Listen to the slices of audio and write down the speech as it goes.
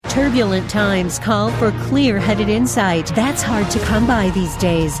Turbulent times call for clear-headed insight. That's hard to come by these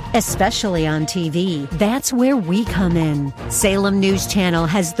days, especially on TV. That's where we come in. Salem News Channel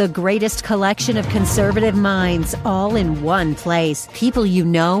has the greatest collection of conservative minds all in one place. People you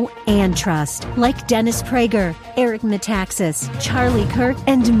know and trust, like Dennis Prager, Eric Metaxas, Charlie Kirk,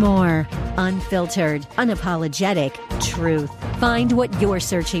 and more. Unfiltered, unapologetic truth. Find what you're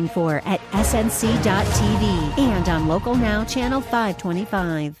searching for at snc.tv and on Local Now, Channel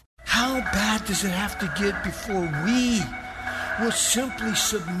 525. How bad does it have to get before we will simply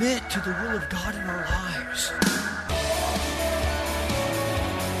submit to the will of God in our lives?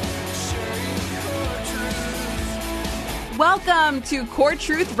 Welcome to Core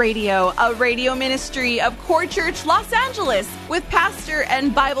Truth Radio, a radio ministry of Core Church Los Angeles with pastor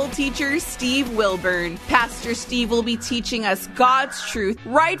and Bible teacher Steve Wilburn. Pastor Steve will be teaching us God's truth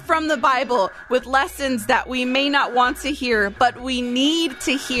right from the Bible with lessons that we may not want to hear, but we need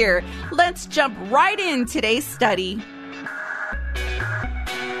to hear. Let's jump right in today's study.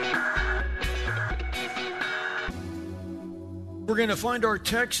 We're going to find our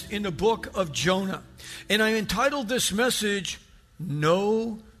text in the book of Jonah. And I entitled this message,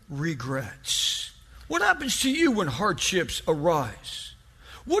 No Regrets. What happens to you when hardships arise?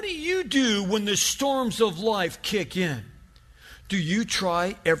 What do you do when the storms of life kick in? Do you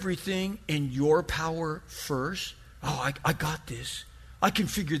try everything in your power first? Oh, I got this. I can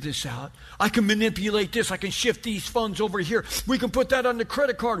figure this out. I can manipulate this. I can shift these funds over here. We can put that on the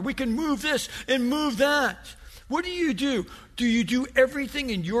credit card. We can move this and move that. What do you do? Do you do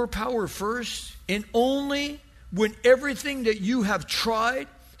everything in your power first? And only when everything that you have tried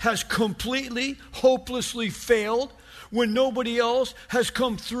has completely, hopelessly failed, when nobody else has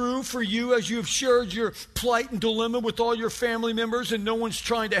come through for you as you have shared your plight and dilemma with all your family members and no one's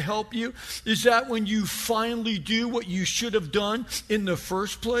trying to help you, is that when you finally do what you should have done in the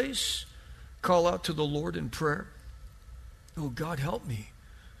first place? Call out to the Lord in prayer. Oh, God, help me.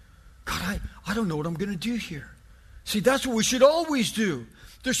 God, I don't know what I'm going to do here. See, that's what we should always do.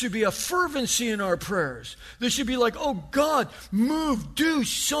 There should be a fervency in our prayers. There should be like, oh, God, move, do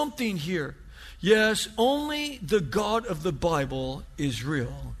something here. Yes, only the God of the Bible is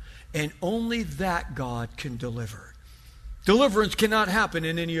real, and only that God can deliver. Deliverance cannot happen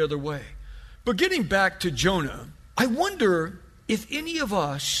in any other way. But getting back to Jonah, I wonder if any of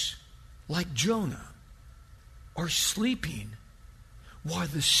us, like Jonah, are sleeping while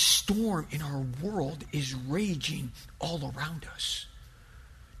the storm in our world is raging all around us.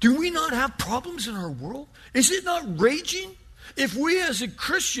 Do we not have problems in our world? Is it not raging? If we as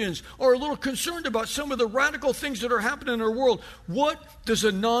Christians are a little concerned about some of the radical things that are happening in our world, what does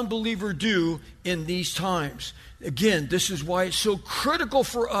a non-believer do in these times? Again, this is why it's so critical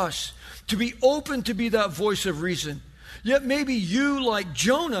for us to be open to be that voice of reason. Yet maybe you, like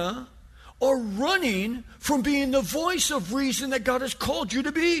Jonah, are running from being the voice of reason that God has called you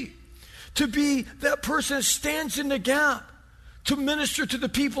to be that person that stands in the gap, to minister to the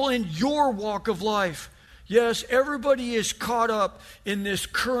people in your walk of life. Yes, everybody is caught up in this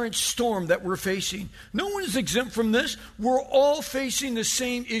current storm that we're facing. No one is exempt from this. We're all facing the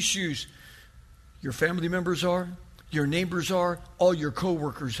same issues. Your family members are, your neighbors are, all your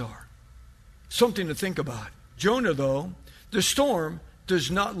coworkers are. Something to think about. Jonah, though, the storm does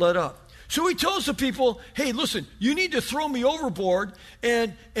not let up. So he tells the people, hey, listen, you need to throw me overboard,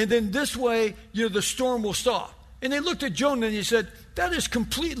 and then this way, the storm will stop. And they looked at Jonah and he said, that is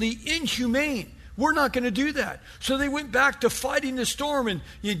completely inhumane. We're not going to do that. So they went back to fighting the storm and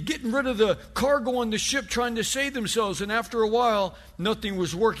getting rid of the cargo on the ship, trying to save themselves. And after a while, nothing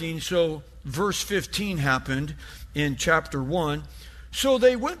was working. So verse 15 happened in chapter 1. So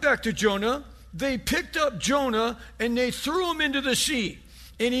they went back to Jonah. They picked up Jonah and they threw him into the sea.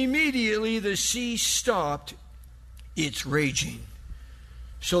 And immediately the sea stopped its raging.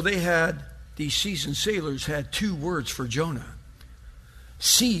 So these seasoned sailors had two words for Jonah.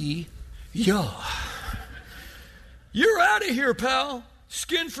 See ya. You're out of here, pal.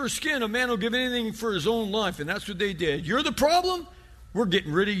 Skin for skin. A man will give anything for his own life. And that's what they did. You're the problem. We're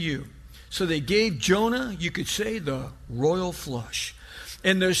getting rid of you. So they gave Jonah, you could say, the royal flush.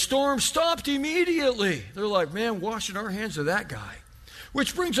 And the storm stopped immediately. They're like, man, washing our hands of that guy.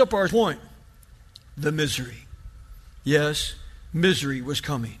 Which brings up our point, the misery. Yes, misery was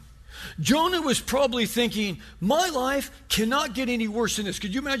coming. Jonah was probably thinking, my life cannot get any worse than this.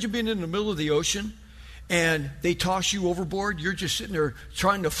 Could you imagine being in the middle of the ocean and they toss you overboard? You're just sitting there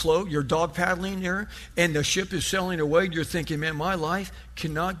trying to float. You're dog paddling there and the ship is sailing away. You're thinking, man, my life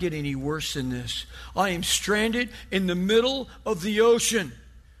cannot get any worse than this. I am stranded in the middle of the ocean.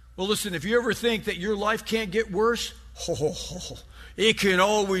 Well, listen, if you ever think that your life can't get worse, It can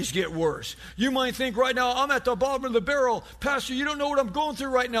always get worse. You might think right now, I'm at the bottom of the barrel. Pastor, you don't know what I'm going through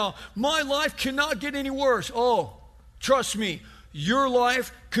right now. My life cannot get any worse. Oh, trust me, your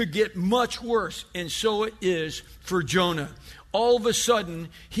life could get much worse. And so it is for Jonah. All of a sudden,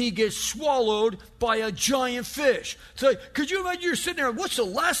 he gets swallowed by a giant fish. So, could you imagine you're sitting there, what's the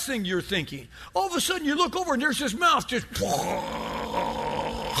last thing you're thinking? All of a sudden, you look over and there's his mouth just...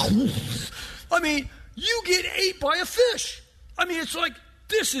 I mean, you get ate by a fish. I mean, it's like,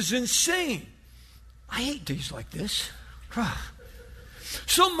 this is insane. I hate days like this.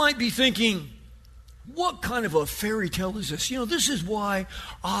 Some might be thinking, what kind of a fairy tale is this? You know, this is why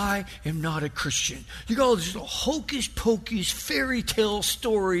I am not a Christian. You got all these hocus pocus fairy tale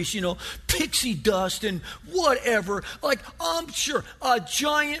stories, you know, pixie dust and whatever. Like, I'm sure a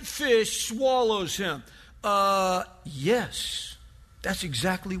giant fish swallows him. Yes, that's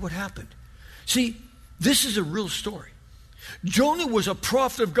exactly what happened. See, this is a real story. Jonah was a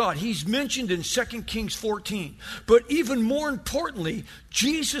prophet of God. He's mentioned in 2 Kings 14. But even more importantly,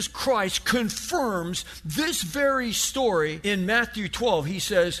 Jesus Christ confirms this very story in Matthew 12. He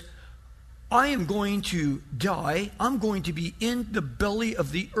says, I am going to die. I'm going to be in the belly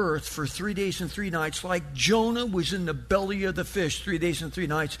of the earth for 3 days and 3 nights, like Jonah was in the belly of the fish 3 days and 3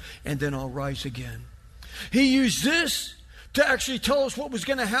 nights, and then I'll rise again. He used this to actually tell us what was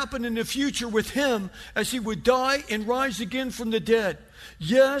going to happen in the future with him as he would die and rise again from the dead.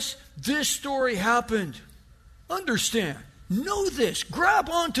 Yes, this story happened. Understand, know this, grab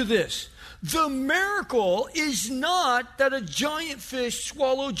onto this. The miracle is not that a giant fish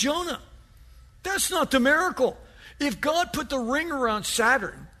swallowed Jonah. That's not the miracle. If God put the ring around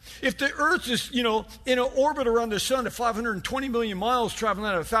Saturn, if the earth is, you know, in an orbit around the sun at 520 million miles, traveling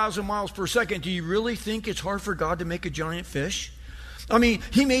at 1,000 miles per second, do you really think it's hard for God to make a giant fish? I mean,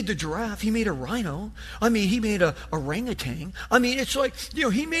 he made the giraffe. He made a rhino. I mean, he made a orangutan. I mean, it's like, you know,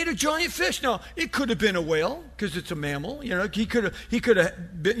 he made a giant fish. Now, it could have been a whale because it's a mammal. You know, he could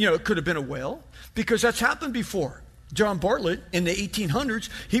have been, you know, it could have been a whale because that's happened before. John Bartlett, in the 1800s,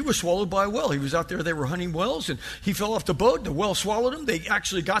 he was swallowed by a whale. He was out there, they were hunting whales, and he fell off the boat. The whale swallowed him. They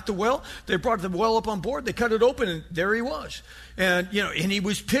actually got the whale. They brought the whale up on board. They cut it open, and there he was. And, you know, and he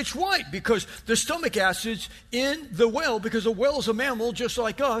was pitch white because the stomach acids in the whale, because a whale is a mammal just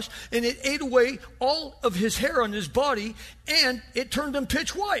like us, and it ate away all of his hair on his body, and it turned him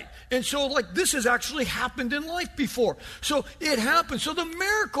pitch white. And so, like, this has actually happened in life before. So it happened. So the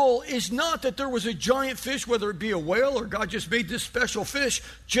miracle is not that there was a giant fish, whether it be a whale or God just made this special fish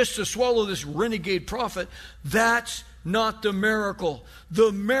just to swallow this renegade prophet. That's not the miracle.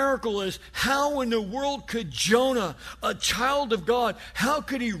 The miracle is, how in the world could Jonah, a child of God, how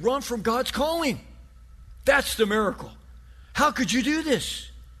could he run from God's calling? That's the miracle. How could you do this?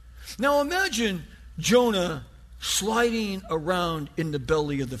 Now imagine Jonah sliding around in the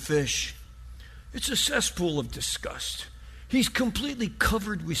belly of the fish. It's a cesspool of disgust. He's completely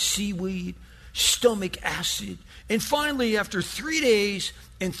covered with seaweed, stomach acid, and finally, after 3 days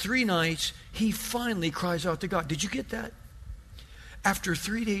and 3 nights, he finally cries out to God. Did you get that? After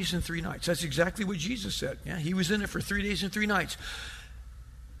 3 days and 3 nights. That's exactly what Jesus said. Yeah, he was in it for 3 days and 3 nights.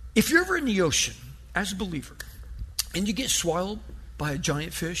 If you're ever in the ocean as a believer and you get swallowed by a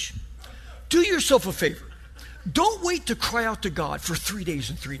giant fish, do yourself a favor. Don't wait to cry out to God for 3 days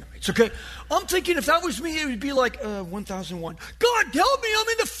and 3 nights, okay? I'm thinking if that was me, it would be like 1001. God, help me, I'm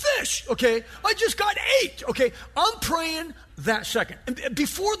in the fish, okay? I just got ate, okay? I'm praying that second. And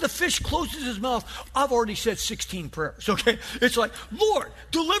before the fish closes his mouth, I've already said 16 prayers, okay? It's like, Lord,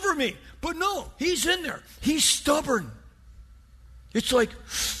 deliver me. But no, he's in there. He's stubborn. It's like,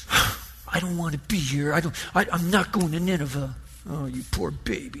 I don't want to be here. I'm not going to Nineveh. Oh, you poor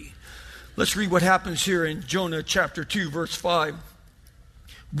baby. Let's read what happens here in Jonah chapter 2, verse 5.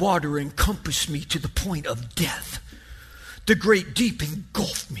 Water encompassed me to the point of death. The great deep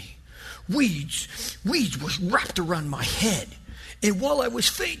engulfed me. Weeds was wrapped around my head. And while I was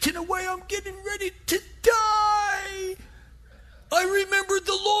fainting away, I'm getting ready to die. I remembered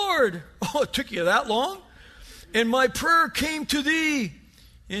the Lord. Oh, it took you that long? And my prayer came to thee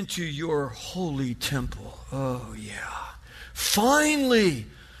into your holy temple. Oh, yeah. Finally,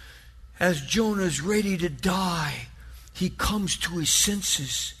 as Jonah's ready to die, he comes to his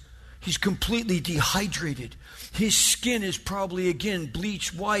senses. He's completely dehydrated. His skin is probably, again,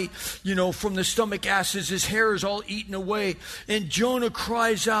 bleached white, you know, from the stomach acids. His hair is all eaten away. And Jonah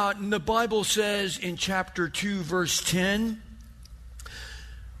cries out, and the Bible says in chapter 2, verse 10,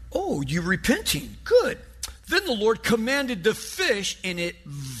 oh, you're repenting. Good. Then the Lord commanded the fish, and it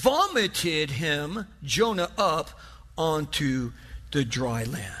vomited him, Jonah, up onto the dry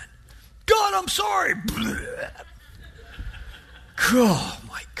land. God, I'm sorry. Oh,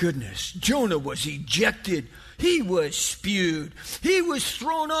 my goodness. Jonah was ejected. He was spewed. He was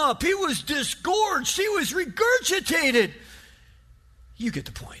thrown up. He was disgorged. He was regurgitated. You get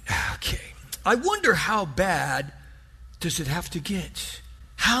the point. Okay. I wonder how bad does it have to get?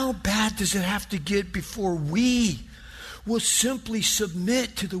 How bad does it have to get before we will simply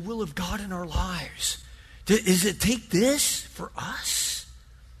submit to the will of God in our lives? Does it take this for us?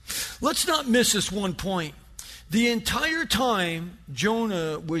 Let's not miss this one point. The entire time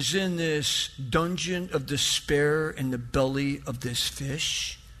Jonah was in this dungeon of despair in the belly of this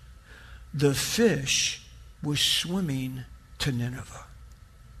fish, the fish was swimming to Nineveh.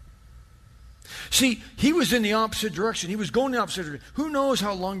 See, he was in the opposite direction. He was going the opposite direction. Who knows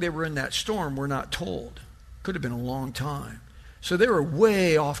how long they were in that storm? We're not told. Could have been a long time. So they were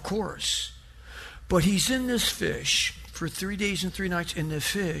way off course. But he's in this fish for 3 days and 3 nights, and the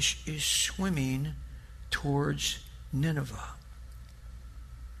fish is swimming towards Nineveh,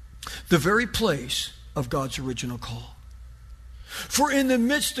 the very place of God's original call. For in the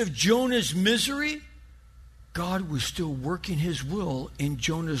midst of Jonah's misery, God was still working his will in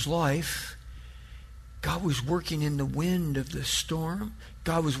Jonah's life. God was working in the wind of the storm.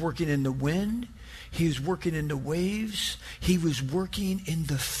 God was working in the wind. He was working in the waves. He was working in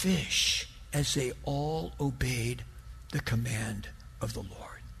the fish as they all obeyed the command of the Lord.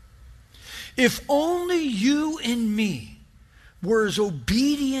 If only you and me were as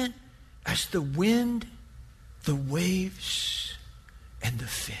obedient as the wind, the waves, and the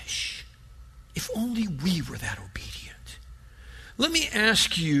fish. If only we were that obedient. Let me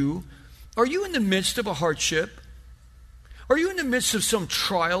ask you, are you in the midst of a hardship? Are you in the midst of some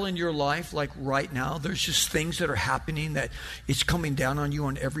trial in your life, like right now? There's just things that are happening that it's coming down on you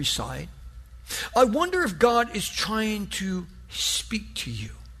on every side. I wonder if God is trying to speak to you.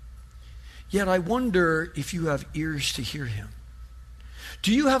 Yet I wonder if you have ears to hear him.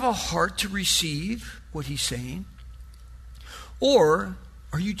 Do you have a heart to receive what he's saying? Or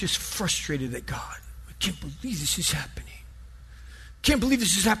are you just frustrated at God? I can't believe this is happening. Can't believe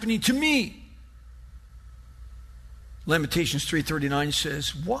this is happening to me. Lamentations 3:39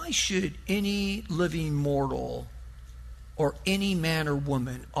 says, why should any living mortal or any man or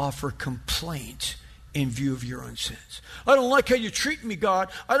woman offer complaint in view of your own sins? I don't like how you treat me, God.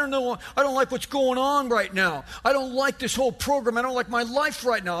 I don't like what's going on right now. I don't like this whole program. I don't like my life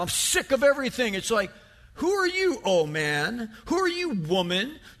right now. I'm sick of everything. It's like, who are you, oh man? Who are you,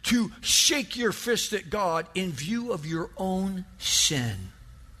 woman, to shake your fist at God in view of your own sin?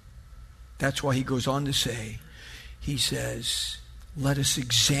 That's why he goes on to say, he says, let us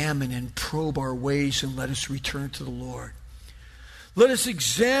examine and probe our ways and let us return to the Lord. Let us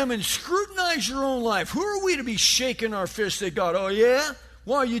examine, scrutinize your own life. Who are we to be shaking our fist at God? Oh yeah?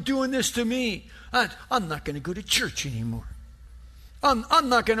 Why are you doing this to me? I'm not going to go to church anymore. I'm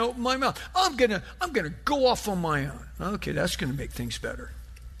not going to open my mouth. I'm going to go off on my own. Okay, that's going to make things better.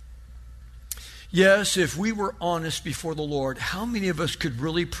 Yes, if we were honest before the Lord, how many of us could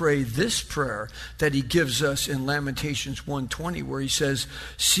really pray this prayer that he gives us in Lamentations 1:20, where he says,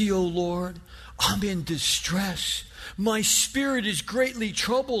 see, O Lord, I'm in distress. My spirit is greatly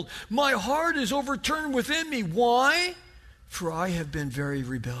troubled. My heart is overturned within me. Why? For I have been very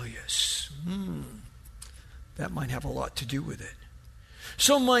rebellious. That might have a lot to do with it.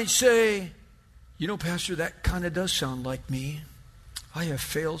 Some might say, you know, Pastor, that kind of does sound like me. I have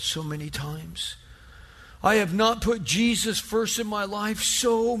failed so many times. I have not put Jesus first in my life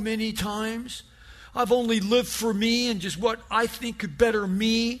so many times. I've only lived for me and just what I think could better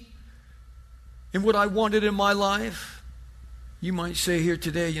me and what I wanted in my life. You might say here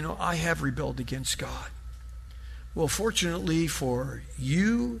today, you know, I have rebelled against God. Well, fortunately for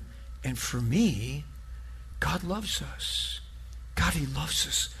you and for me, God loves us. God, he loves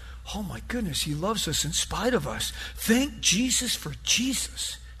us. Oh my goodness, he loves us in spite of us. Thank Jesus for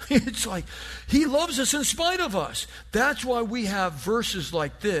Jesus. It's like he loves us in spite of us. That's why we have verses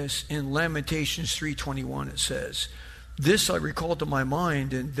like this in Lamentations 3:21. It says, this I recall to my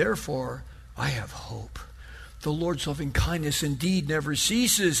mind, and therefore I have hope. The Lord's loving kindness indeed never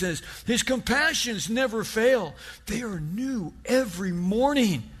ceases. His compassions never fail. They are new every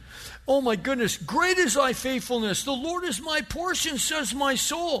morning. Oh my goodness, great is thy faithfulness. The Lord is my portion, says my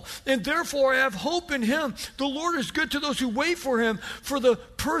soul, and therefore I have hope in him. The Lord is good to those who wait for him, for the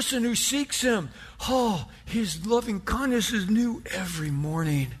person who seeks him. Oh, his loving kindness is new every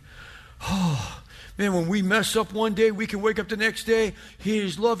morning. Oh, man, when we mess up one day, we can wake up the next day.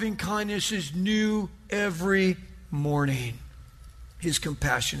 His loving kindness is new every morning. His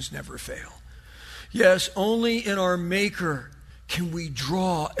compassions never fail. Yes, only in our Maker can we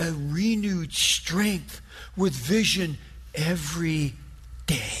draw a renewed strength with vision every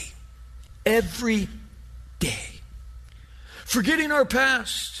day. Every day. Forgetting our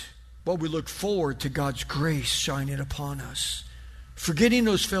past while we look forward to God's grace shining upon us. Forgetting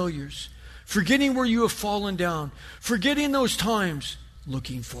those failures. Forgetting where you have fallen down. Forgetting those times,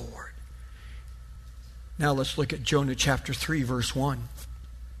 looking forward. Now let's look at Jonah chapter 3, verse 1.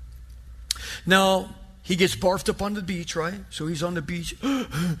 Now, he gets barfed up on the beach, right? So he's on the beach.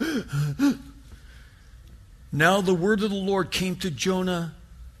 Now the word of the Lord came to Jonah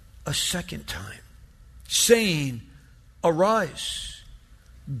a second time, saying, Arise,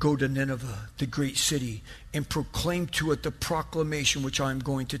 go to Nineveh, the great city, and proclaim to it the proclamation which I am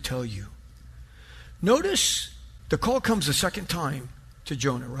going to tell you. Notice the call comes a second time to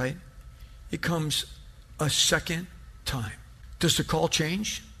Jonah, right? It comes a second time. Does the call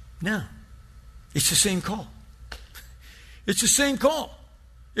change? No. It's the same call. It's the same call.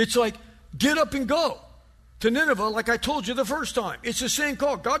 It's like, get up and go to Nineveh like I told you the first time. It's the same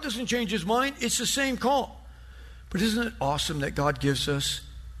call. God doesn't change his mind. It's the same call. But isn't it awesome that God gives us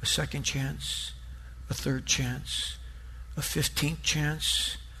a second chance, a third chance, a 15th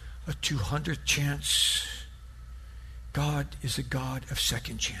chance, a 200th chance? God is a God of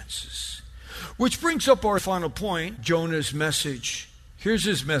second chances. Which brings up our final point, Jonah's message. Here's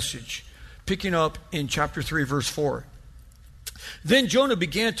his message, picking up in chapter 3, verse 4. Then Jonah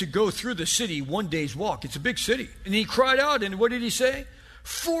began to go through the city one day's walk. It's a big city. And he cried out, and what did he say?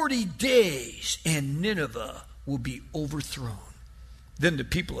 40 days, and Nineveh will be overthrown. Then the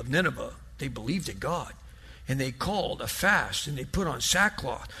people of Nineveh, they believed in God. And they called a fast, and they put on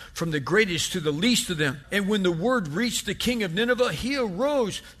sackcloth, from the greatest to the least of them. And when the word reached the king of Nineveh, he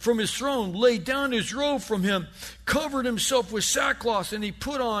arose from his throne, laid down his robe from him, covered himself with sackcloth, and he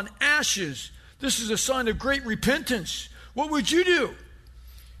put on ashes. This is a sign of great repentance. What would you do?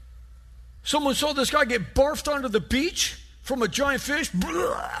 Someone saw this guy get barfed onto the beach from a giant fish.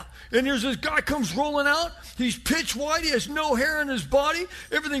 Blah, and here's this guy comes rolling out. He's pitch white. He has no hair in his body.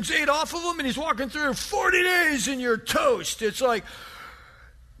 Everything's ate off of him. And he's walking through 40 days and you're toast. It's like,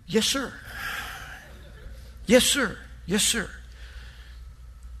 yes, sir. Yes, sir. Yes, sir.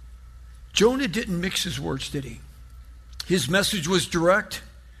 Jonah didn't mix his words, did he? His message was direct,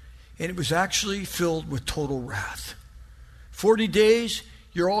 and it was actually filled with total wrath. 40 days,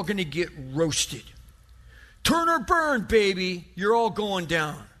 you're all going to get roasted. Turn or burn, baby. You're all going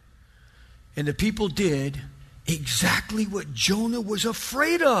down. And the people did exactly what Jonah was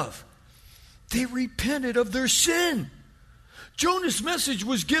afraid of. They repented of their sin. Jonah's message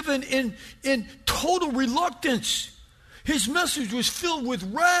was given in total reluctance. His message was filled with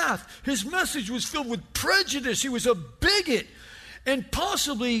wrath. His message was filled with prejudice. He was a bigot and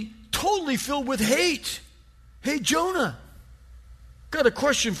possibly totally filled with hate. Hey, Jonah, got a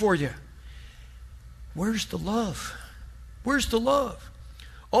question for you. Where's the love? Where's the love?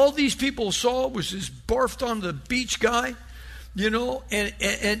 All these people saw was this barfed on the beach guy,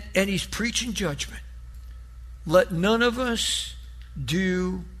 and he's preaching judgment. Let none of us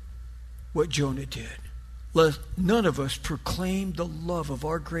do what Jonah did. Let none of us proclaim the love of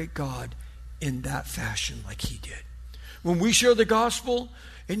our great God in that fashion like he did. When we share the gospel,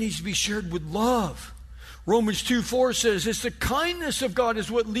 it needs to be shared with love. Romans 2:4 says, it's the kindness of God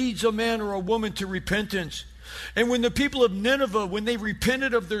is what leads a man or a woman to repentance. And when the people of Nineveh, when they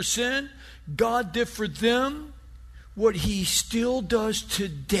repented of their sin, God did for them what he still does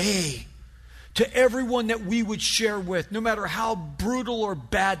today to everyone that we would share with, no matter how brutal or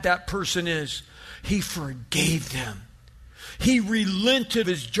bad that person is. He forgave them. He relented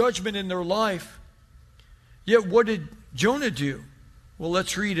his judgment in their life. Yet what did Jonah do? Well,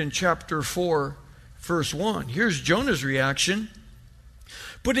 let's read in chapter 4, verse 1. Here's Jonah's reaction.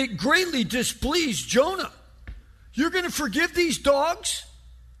 But it greatly displeased Jonah. You're going to forgive these dogs?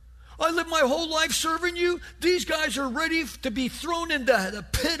 I lived my whole life serving you. These guys are ready to be thrown into the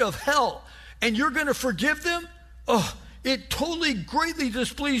pit of hell. And you're going to forgive them? Oh, it totally greatly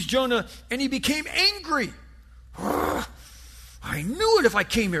displeased Jonah. And he became angry. I knew it if I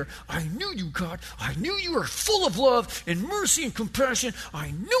came here. I knew you, God. I knew you were full of love and mercy and compassion.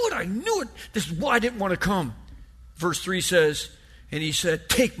 I knew it. I knew it. This is why I didn't want to come. Verse 3 says, and he said,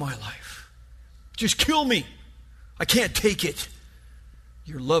 take my life. Just kill me. I can't take it.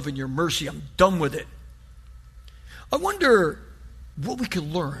 Your love and your mercy, I'm done with it. I wonder what we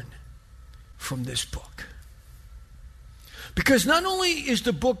can learn from this book. Because not only is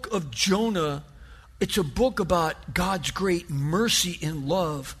the book of Jonah, it's a book about God's great mercy and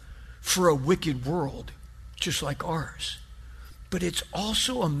love for a wicked world, just like ours. But it's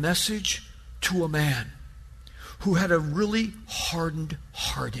also a message to a man who had a really hardened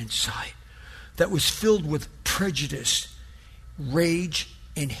heart inside that was filled with prejudice rage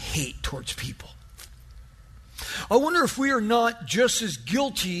and hate towards people. I wonder if we are not just as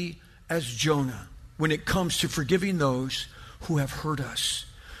guilty as Jonah when it comes to forgiving those who have hurt us,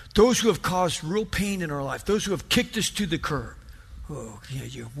 those who have caused real pain in our life, those who have kicked us to the curb. Oh,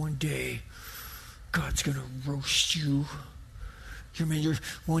 yeah, one day God's going to roast you.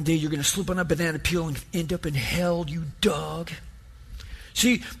 One day you're going to slip on a banana peel and end up in hell, you dog.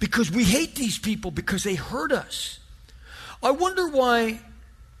 See, because we hate these people because they hurt us. I wonder why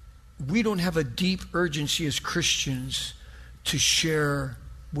we don't have a deep urgency as Christians to share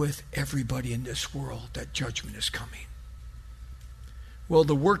with everybody in this world that judgment is coming. Well,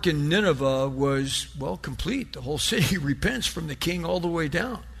 the work in Nineveh was, complete. The whole city repents from the king all the way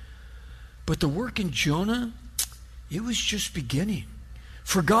down. But the work in Jonah, it was just beginning.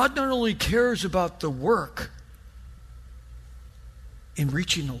 For God not only cares about the work in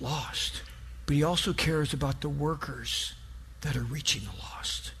reaching the lost, but he also cares about the workers that are reaching the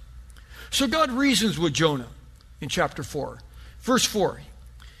lost. So God reasons with Jonah in chapter 4. Verse 4.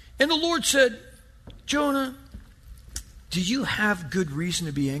 And the Lord said, Jonah, do you have good reason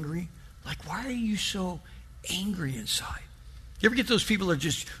to be angry? Like, why are you so angry inside? You ever get those people that are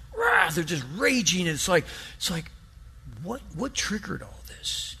just, they're just raging. And it's like, what triggered all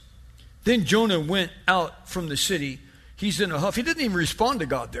this? Then Jonah went out from the city. He's in a huff. He didn't even respond to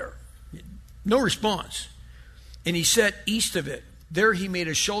God there. No response. And he sat east of it. There he made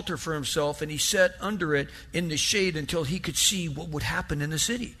a shelter for himself, and he sat under it in the shade until he could see what would happen in the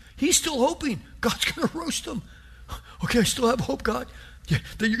city. He's still hoping God's going to roast him. Okay, I still have hope, God. Yeah,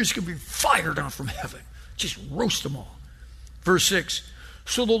 that you're just going to be fired down from heaven. Just roast them all. Verse 6.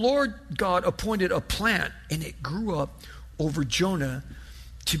 So the Lord God appointed a plant, and it grew up over Jonah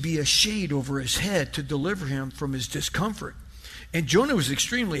to be a shade over his head to deliver him from his discomfort. And Jonah was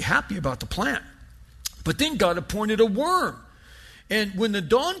extremely happy about the plant. But then God appointed a worm. And when the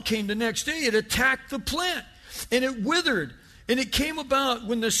dawn came the next day, it attacked the plant, and it withered. And it came about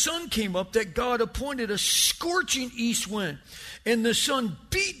when the sun came up that God appointed a scorching east wind. And the sun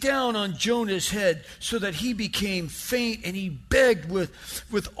beat down on Jonah's head so that he became faint, and he begged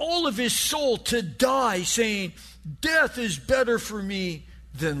with all of his soul to die, saying, death is better for me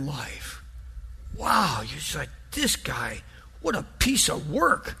than life. Wow, you're just like, this guy, what a piece of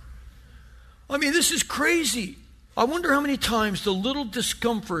work. I mean, this is crazy. I wonder how many times the little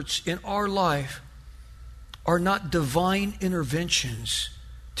discomforts in our life are not divine interventions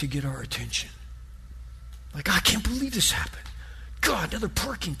to get our attention. Like, I can't believe this happened. God, another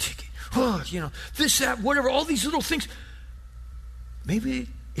parking ticket. Oh, this, that, whatever, all these little things. Maybe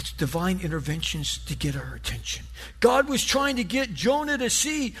it's divine interventions to get our attention. God was trying to get Jonah to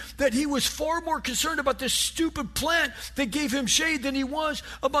see that he was far more concerned about this stupid plant that gave him shade than he was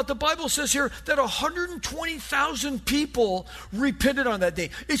about, the Bible says here, that 120,000 people repented on that day.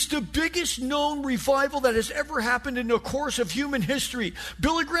 It's the biggest known revival that has ever happened in the course of human history.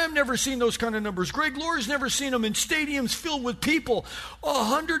 Billy Graham never seen those kind of numbers. Greg Laurie's never seen them in stadiums filled with people.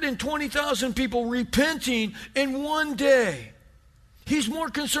 120,000 people repenting in one day. He's more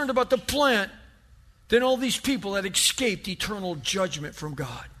concerned about the plant than all these people that escaped eternal judgment from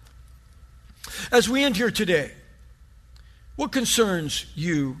God. As we end here today, what concerns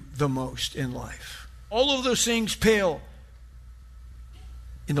you the most in life? All of those things pale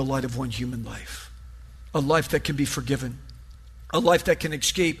in the light of one human life. A life that can be forgiven. A life that can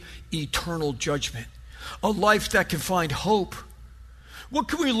escape eternal judgment. A life that can find hope. What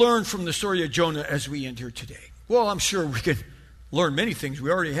can we learn from the story of Jonah as we end here today? Well, I'm sure we can learn many things.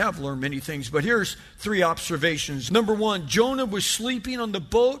 We already have learned many things, but here's 3 observations. Number 1, Jonah was sleeping on the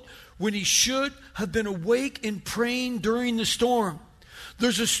boat when he should have been awake and praying during the storm.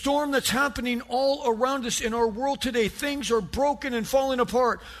 There's a storm that's happening all around us in our world today. Things are broken and falling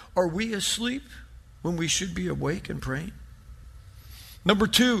apart. Are we asleep when we should be awake and praying? Number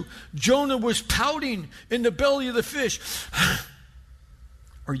 2, Jonah was pouting in the belly of the fish.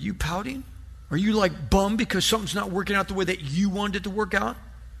 Are you pouting? Are you like bummed because something's not working out the way that you wanted it to work out?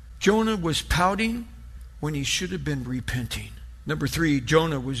 Jonah was pouting when he should have been repenting. Number 3,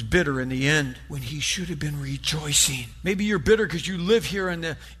 Jonah was bitter in the end when he should have been rejoicing. Maybe you're bitter because you live here in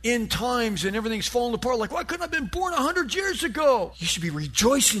the end times and everything's falling apart. Like, why couldn't I have been born 100 years ago? You should be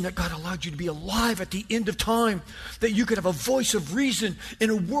rejoicing that God allowed you to be alive at the end of time, that you could have a voice of reason in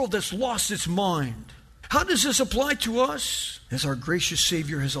a world that's lost its mind. How does this apply to us? As our gracious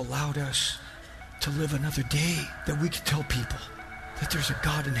Savior has allowed us to live another day, that we can tell people that there's a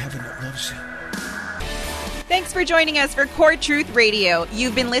God in heaven that loves them. Thanks for joining us for Core Truth Radio.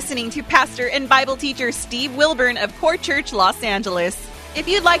 You've been listening to Pastor and Bible teacher Steve Wilburn of Core Church, Los Angeles. If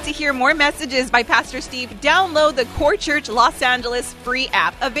you'd like to hear more messages by Pastor Steve, download the Core Church Los Angeles free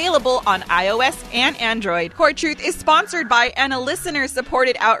app available on iOS and Android. Core Truth is sponsored by and a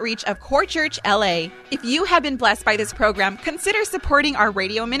listener-supported outreach of Core Church LA. If you have been blessed by this program, consider supporting our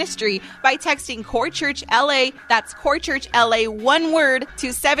radio ministry by texting Core Church LA, that's Core Church LA, one word,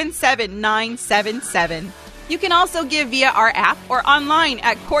 to 77977. You can also give via our app or online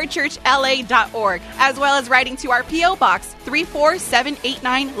at corechurchla.org, as well as writing to our P.O. Box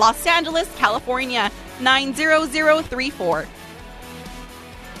 34789, Los Angeles, California, 90034.